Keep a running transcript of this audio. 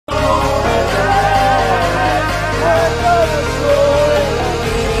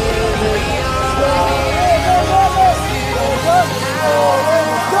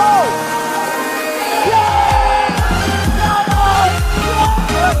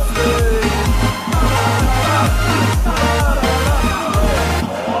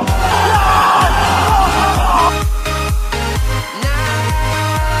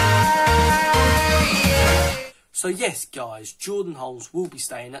guys, Jordan Holmes will be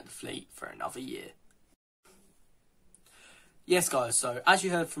staying at the Fleet for another year. Yes guys, so as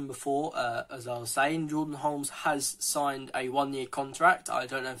you heard from before, as I was saying, Jordan Holmes has signed a 1-year contract. I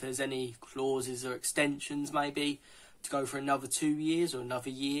don't know if there's any clauses or extensions maybe to go for another 2 years or another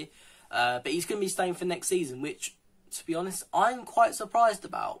year. But he's going to be staying for next season, which, to be honest, I'm quite surprised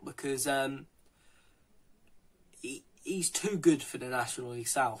about, because he's too good for the National League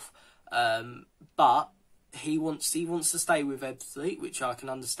South. But he wants to stay with EBBSFLEET, which I can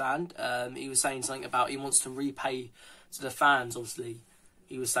understand. He was saying something about he wants to repay to the fans. Obviously,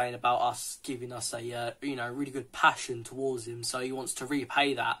 he was saying about us giving us a really good passion towards him. So he wants to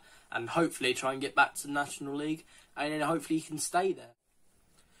repay that and hopefully try and get back to the National League, and then hopefully he can stay there.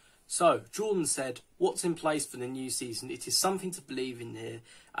 So Jordan said, "What's in place for the new season? It is something to believe in here,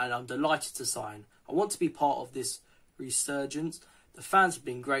 and I'm delighted to sign. I want to be part of this resurgence. The fans have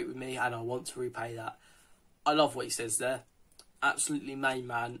been great with me, and I want to repay that." I love what he says there. Absolutely main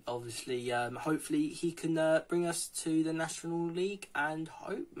man. Obviously, hopefully he can bring us to the National League, and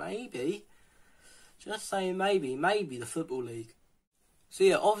maybe, just saying maybe the Football League. So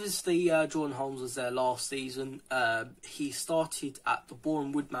yeah, obviously Jordan Holmes was there last season. He started at the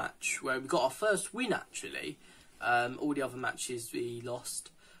Boreham Wood match, where we got our first win actually. All the other matches we lost.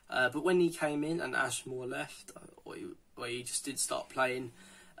 But when he came in and Ashmore left, or he just did start playing,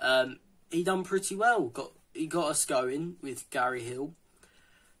 he done pretty well. He got us going with Gary Hill.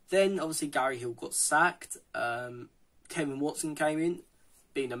 Then obviously Gary Hill got sacked. Kevin Watson came in,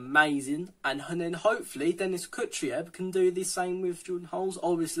 been amazing, and then hopefully Dennis Kutrieb can do the same with Jordan Holmes.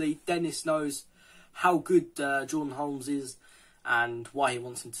 Obviously Dennis knows how good Jordan Holmes is and why he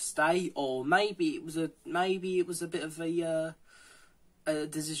wants him to stay, or maybe it was a bit of a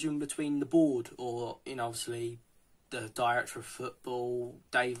decision between the board, or obviously the director of football,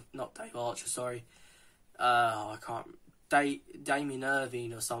 not Dave Archer, sorry. I can't, Damien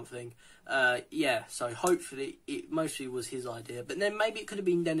Irvine or something. Yeah, so hopefully it mostly was his idea, but then maybe it could have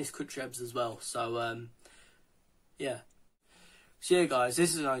been Dennis Kutrieb's as well. So yeah. So yeah guys,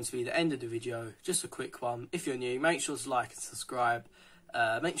 this is going to be the end of the video. Just a quick one. If you're new, make sure to like and subscribe.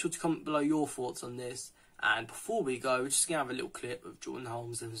 Make sure to comment below your thoughts on this. And before we go, we're just going to have a little clip of Jordan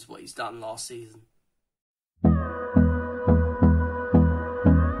Holmes and what he's done last season.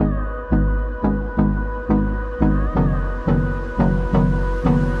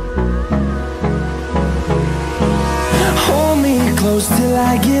 Close till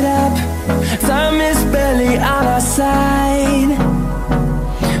I get up. Time is barely on our side.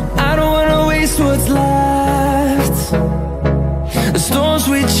 I don't wanna waste what's left. The storms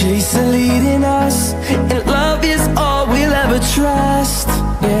we chase are leading us, and love is all we'll ever trust.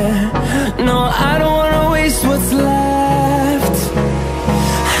 Yeah, no, I don't wanna waste what's left.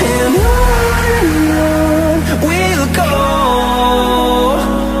 And on we'll go,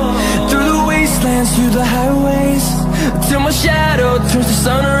 through the wastelands, through the highways, till my shadow turns to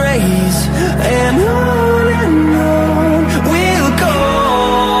sun rays. And on we'll go,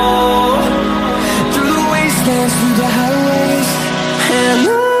 through the wastelands, through the highways, and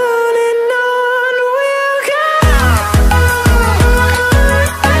on we'll go.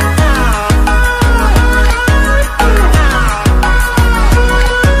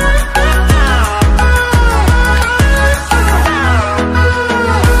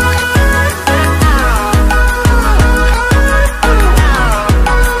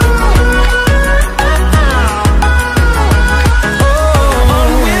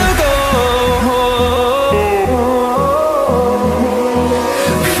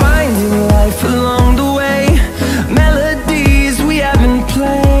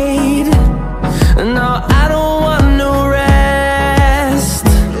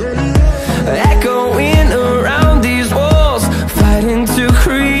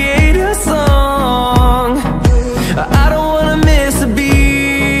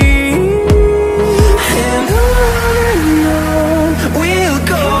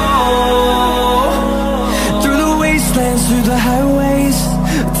 Through the highways,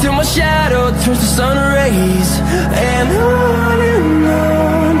 till my shadow turns to sun rays. And